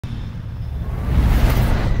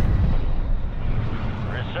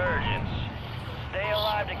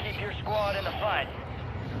your squad in the fight.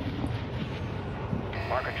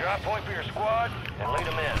 Mark a drop point for your squad and lead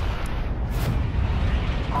them in.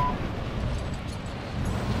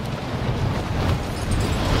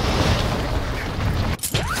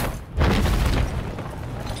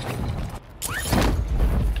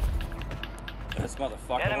 This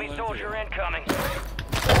motherfucker. Enemy soldier incoming.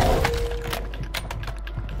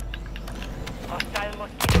 Hostile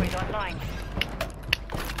mosquito is online.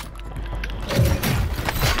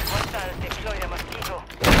 Hostiles deploy the mosquito.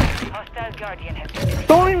 Hostile guardian has been deployed.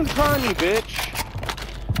 Don't even try me, bitch!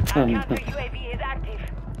 Our counter UAV is active.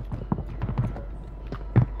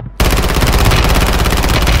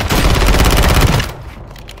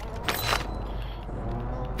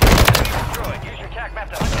 Destroyed. Use your tac map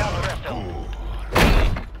to hunt down the rest of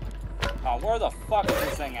them. Oh, where the fuck is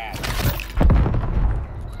this thing at?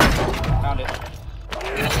 Found it.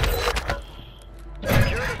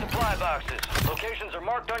 Secure the supply boxes. Locations are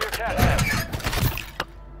marked on your tac map.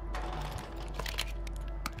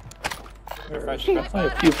 Refresh. Only a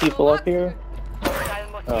few people up here.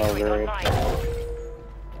 Hostile mosquito Oh, is very. online.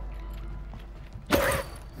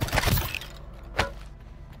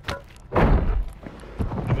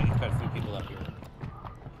 I mean, you've got a few people up here.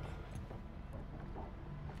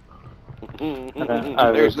 I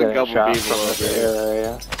was There's a getting couple shot people from up this here.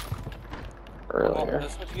 area Oh, earlier.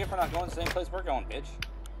 that's what you get for not going to the same place we're going, bitch.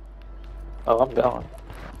 Oh, I'm going.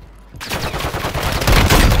 Supply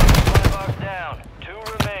box down. 2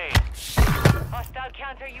 remain. Hostile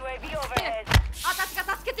counter UAV overhead.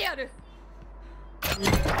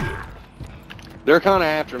 They're kind of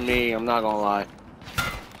after me, I'm not gonna lie.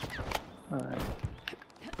 Alright.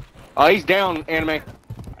 Oh, he's down, anime.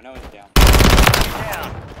 I know he's down. Down.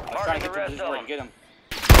 I was trying Marking to the get to rest this of where I them. can get him.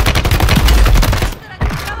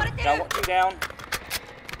 Got two down.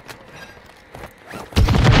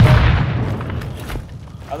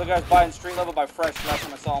 Other guy's buying street level by Fresh last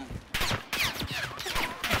time I saw him.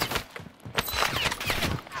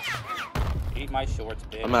 Eat my shorts,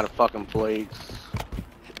 bitch. I'm out of fucking plates.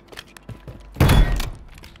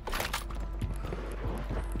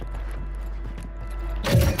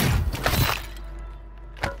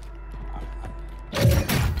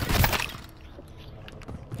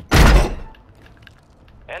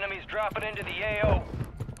 Enemies dropping into the AO.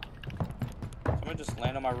 I'm gonna just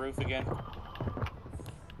land on my roof again.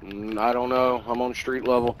 I don't know. I'm on street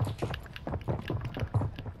level.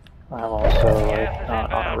 I'm also like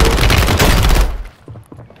not on a roof.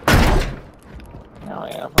 Now I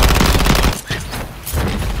am.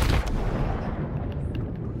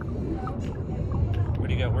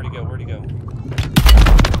 Where'd he go? Where'd he go? Where'd he go?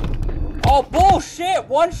 Oh, bullshit!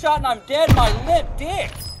 One shot and I'm dead, my lip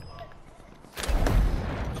dick!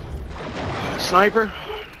 Sniper?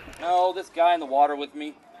 No, this guy in the water with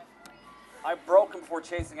me. I broke him before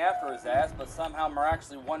chasing after his ass, but somehow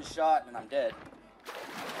miraculously one shot and I'm dead.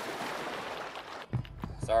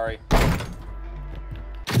 Sorry.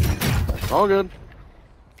 All good.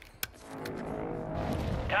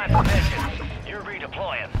 Time for mission. You're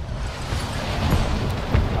redeploying.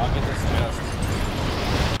 I'll get this dust.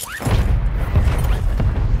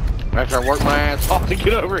 After I work my ass off to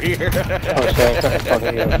get over here. Oh shit, I couldn't fucking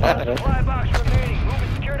even find it. Supply box remaining. Move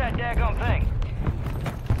and secure that daggone thing.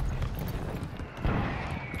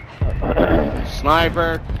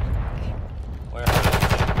 Sniper. Where?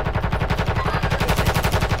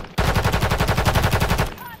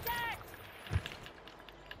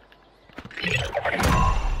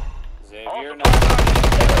 Xavier, no.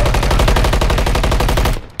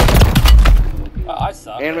 I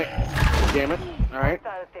suck. Anime. Damn it. Alright.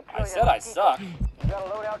 Hostiles deploy I the said I mosquito. suck. You got a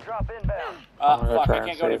loadout drop inbound. I'm gonna Fuck, try I and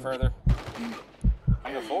can't go any save. further.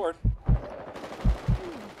 I can go forward. Oh,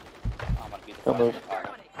 I'm gonna beat the Don't fuck move. out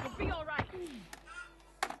of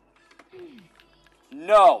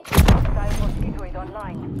No! Hostile mosquito is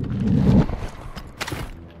online.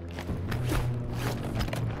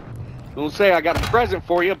 Don't say I got a present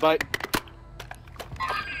for you, but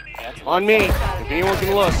That's on me. If anyone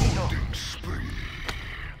can look.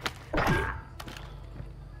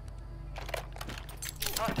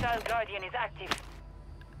 Hostile guardian is active.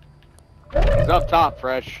 He's up top,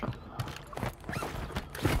 Fresh.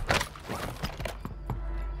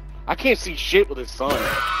 I can't see shit with his sun.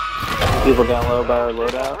 People down low by our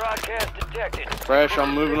loadout. Broadcast detected. Fresh,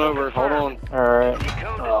 I'm moving over. Hold on. Alright.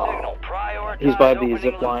 Decode the Oh. signal. Prioritize He's by the opening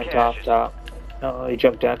zip line locations. top. Oh, he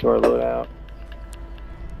jumped down to our loadout.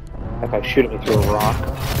 That guy's shooting me through a rock.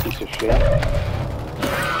 Piece of shit.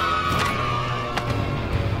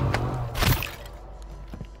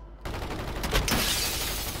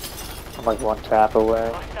 I'm like one tap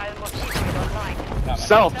away. Hostile mosquito is online.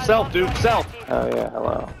 Self, dude, self. Oh yeah,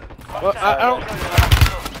 hello. Well, I don't.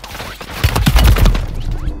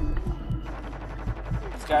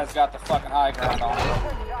 This guy's got the fucking high ground on him.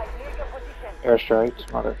 Airstrikes,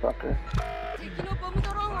 motherfucker.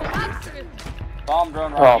 Bomb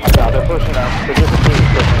drone Oh right my here. god, they're pushing us. The different team is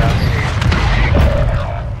pushing us.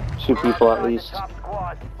 2 people at least. Top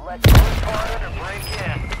squad. Let's move forward and break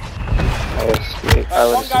in. I escaped. I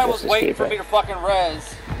would One guy was suggest waiting for me escaping. to fucking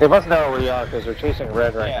res. They must know where we are because they're chasing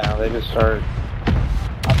Red right Yeah. now. They just started.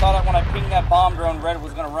 I thought when I pinged that bomb drone, Red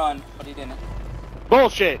was gonna run, but he didn't.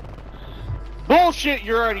 Bullshit. Bullshit.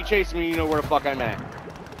 You're already chasing me. You know where the fuck I'm at.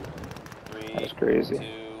 3, That's crazy. 2,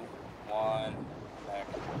 1, back.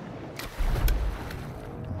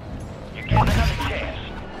 You're getting another chance.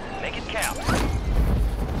 Make it count.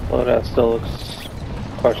 Loadout still looks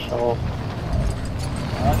questionable.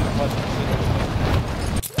 I'll do a bunch of shit.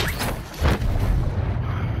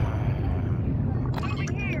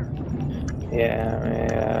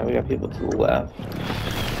 Yeah, we got people to the left.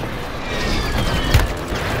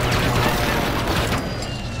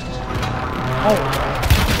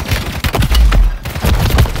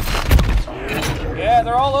 Yeah,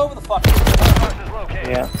 they're all over the fucking. Box is located.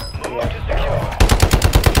 Yeah, Move yeah. to secure.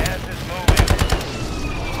 Gas is moving.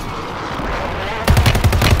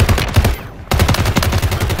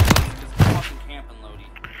 It's fucking camping, Lodi.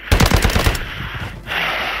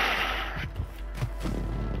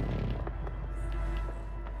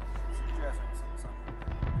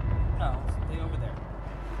 No, stay over there.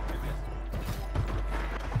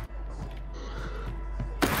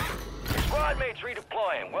 Your squad mates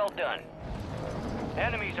redeploying. Well done.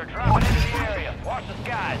 Enemies are dropping into the area. Watch the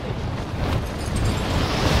skies.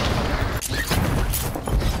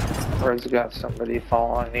 Red's got somebody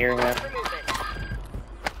falling near him.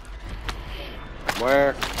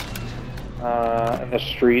 Where? In the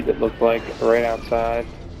street that looked like right outside.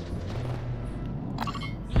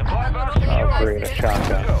 Supply box Oh, secure. great, a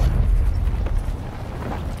shotgun. Go.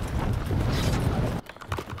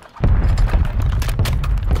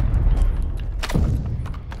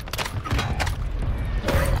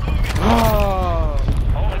 Oh.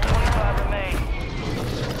 Only 25 remain.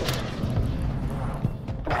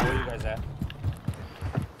 Where are you guys at?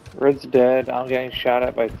 Red's dead. I'm getting shot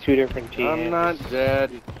at by 2 different teams. I'm not dead.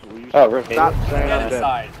 Will you Oh, Red made stop it. saying Dead I'm dead.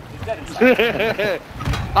 inside. He's dead inside.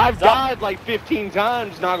 I've died like 15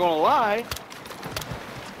 times, not gonna lie.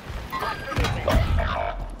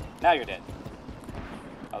 Now you're dead.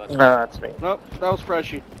 Oh, that's No, that's me. Nope, that was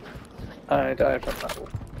Freshy. I died from that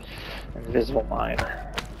invisible mine.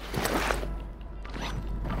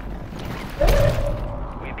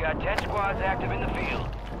 We've got 10 squads active in the field.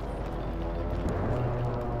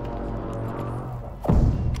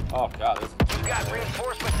 Oh god, this. We've got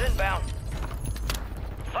reinforcements inbound.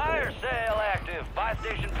 Fire sale active. Buy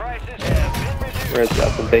station prices have been reduced. Red's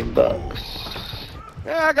got the big bucks.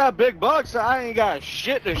 Yeah, I got big bucks. I ain't got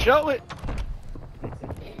shit to show it.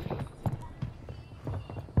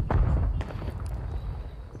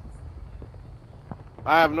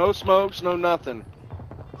 I have no smokes, no nothing.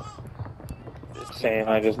 Same,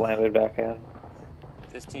 I just landed back in.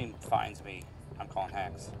 This team finds me. I'm calling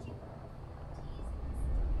hacks.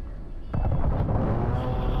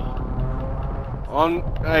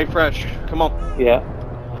 Hey, Fresh, come on. Yeah.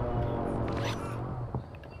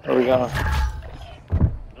 Where we going?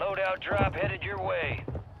 Loadout drop headed your way.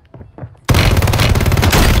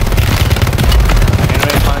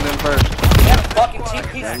 Anyway, find them first. That fucking cheap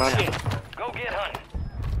piece Never of mind. shit. Go get hunting.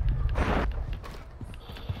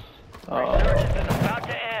 Oh, Resurgence is about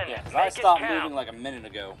to end. Yeah, 'cause I Make it stopped count. moving like a minute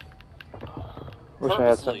ago. wish I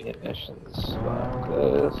had some Purposely. munitions like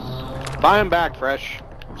this. Buy them back, Fresh.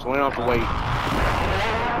 So we don't have to wait.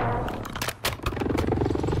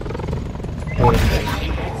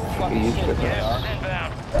 Fucking Use shit, it. they are.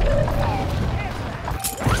 Inbound.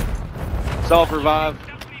 Self-revive.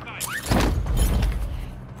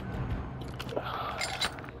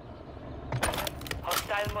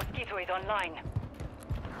 Hostile mosquito is online.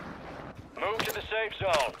 Move to the safe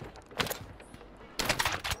zone.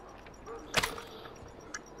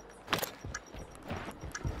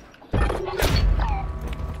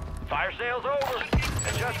 Fire sales over.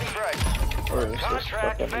 Adjusting price. Where is this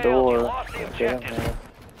Contract fucking failed. door? You lost the Damn objective. there.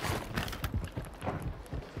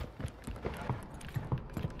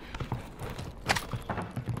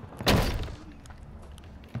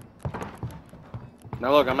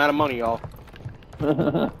 Now look, I'm out of money, y'all.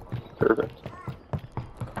 Perfect.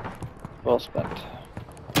 Well spent.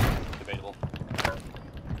 Debatable.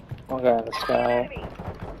 One guy in the sky.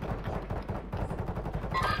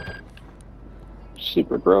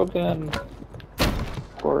 Super broken.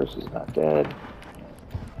 Of course, he's not dead.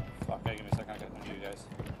 Fuck, hey, give me a second. I gotta come to you guys.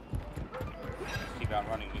 maybe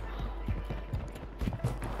outrunning me.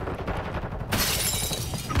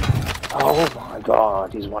 Oh my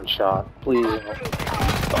god, he's one shot. Please.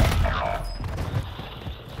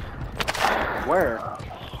 Where?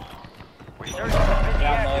 Resurgence has been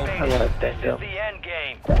Down low. I deactivated. gotta This thank is him. the end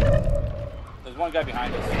game. There's one guy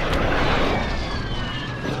behind us.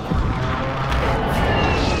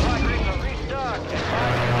 Progress to restart.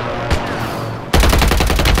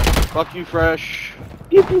 Fuck you, Fresh.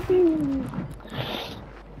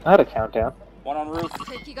 I had a countdown. One on roof.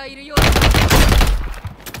 敵がいるよ。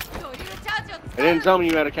ドリルチャージを They didn't tell me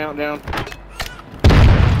you had a countdown.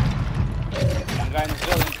 One guy in this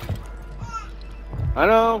building. I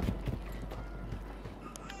know.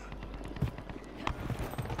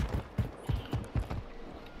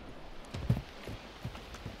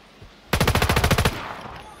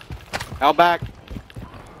 Out back.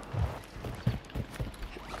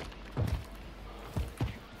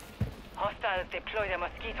 Hostiles deploy the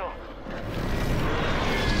mosquito.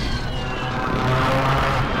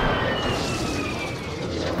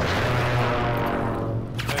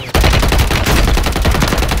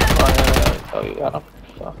 Oh, you got him.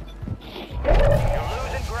 Fuck. You're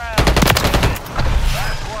losing ground.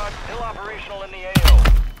 Last squad still operational in the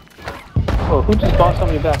AO. Oh, who just bought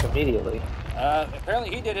somebody back immediately?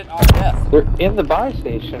 Apparently he did it on death. They're in the buy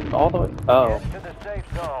station, all the way. Oh, Get to the safe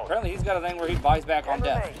zone. Apparently he's got a thing where he buys back on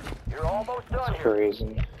death. You're almost done here.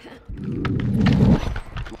 crazy.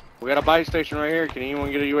 We got a buy station right here. Can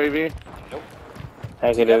anyone get a UAV? Nope.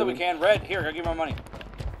 Negative. Together we can. Red, here, I'll give you my money.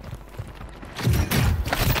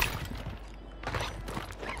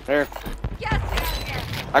 There. Yes!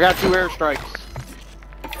 I got 2 airstrikes.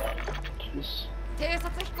 Jeez. 偵察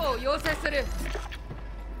飛行を要請する。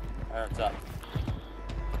 There, it's up.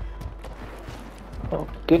 Well,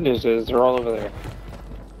 good news is they're all over there.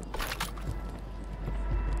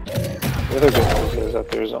 The other good news is that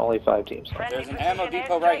there's only 5 teams. There's an ammo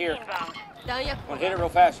depot right here. 弾薬 Want to hit it real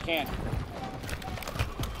fast, you can.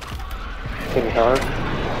 Hit it hard. 3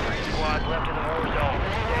 squads left in the war zone.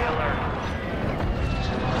 Stay alert.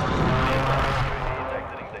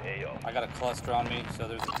 Exiting the AO. I got a cluster on me, so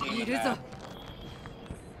there's a team い in るぞ that.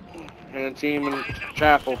 And a team in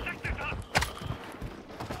Chapel.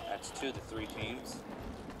 That's 2 of the 3 teams.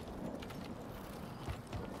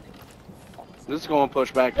 This is going to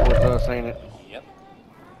push back towards us, ain't it? Yep.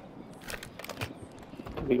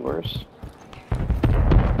 Could be worse.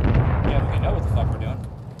 Yeah, we know what the fuck we're doing.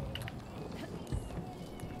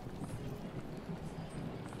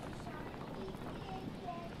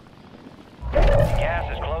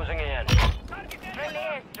 Gas is closing in. Friendly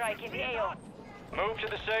airstrike in the AO. Move to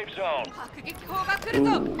the safe zone. 迫撃砲が来る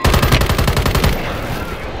ぞ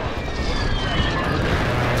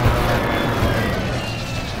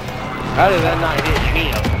How did that not hit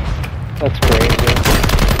me? That's crazy.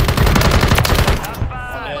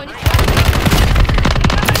 そこに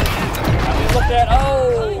We looked at.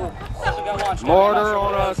 Oh! Something got launched. Mortar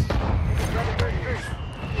on us.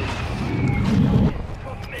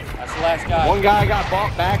 That's the last guy. One guy got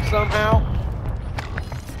bought back somehow.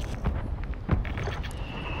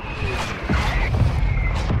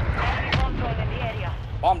 enemy control in the area.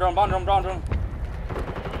 Bomb drone, bomb drone, bomb drone.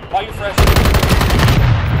 Buy you fresh.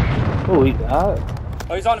 Oh, he got it.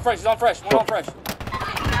 Oh, he's on fresh, he's on fresh. One on fresh.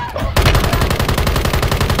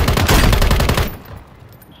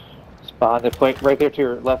 Behind the point, right there to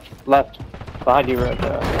your left. Behind you, right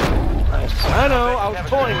there. Nice. I know, I was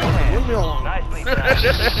pulling him. Leave me alone. Nicely done.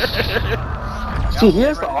 See,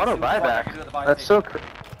 here's the auto buyback. That's so crazy.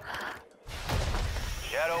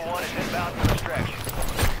 Shadow 1 is inbound for extraction.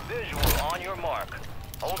 Visual on your mark.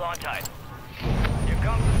 Hold on tight. Here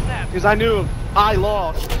comes the snap. Because I knew if I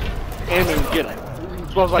lost, enemy would get it.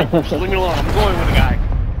 So I was like, just leave me alone. I'm going with the guy.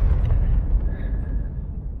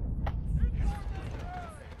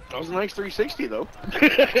 That was a nice 360, though.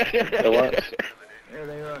 It was. There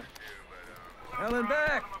they are. Helen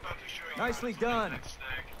back. Nicely done.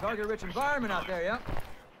 Target-rich environment out there, yeah?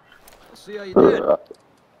 Let's see how you did.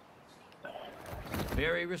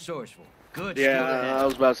 Very resourceful. Good. Yeah, I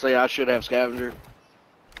was about to say I should have scavenger.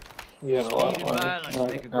 You have a lot Speed of and money. violence No,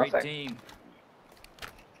 make a great nothing. team.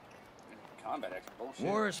 Combat action bullshit.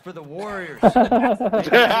 War is for the warriors. Yeah,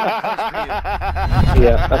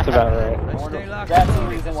 that's about right. Let's stay locked That's the and loaded.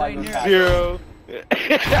 reason This why ain't we near- got- Zero.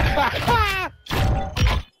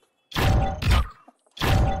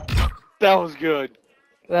 That was good.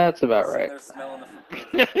 That's about right. They're smelling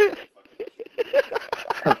the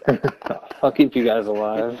I'll keep you guys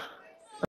alive.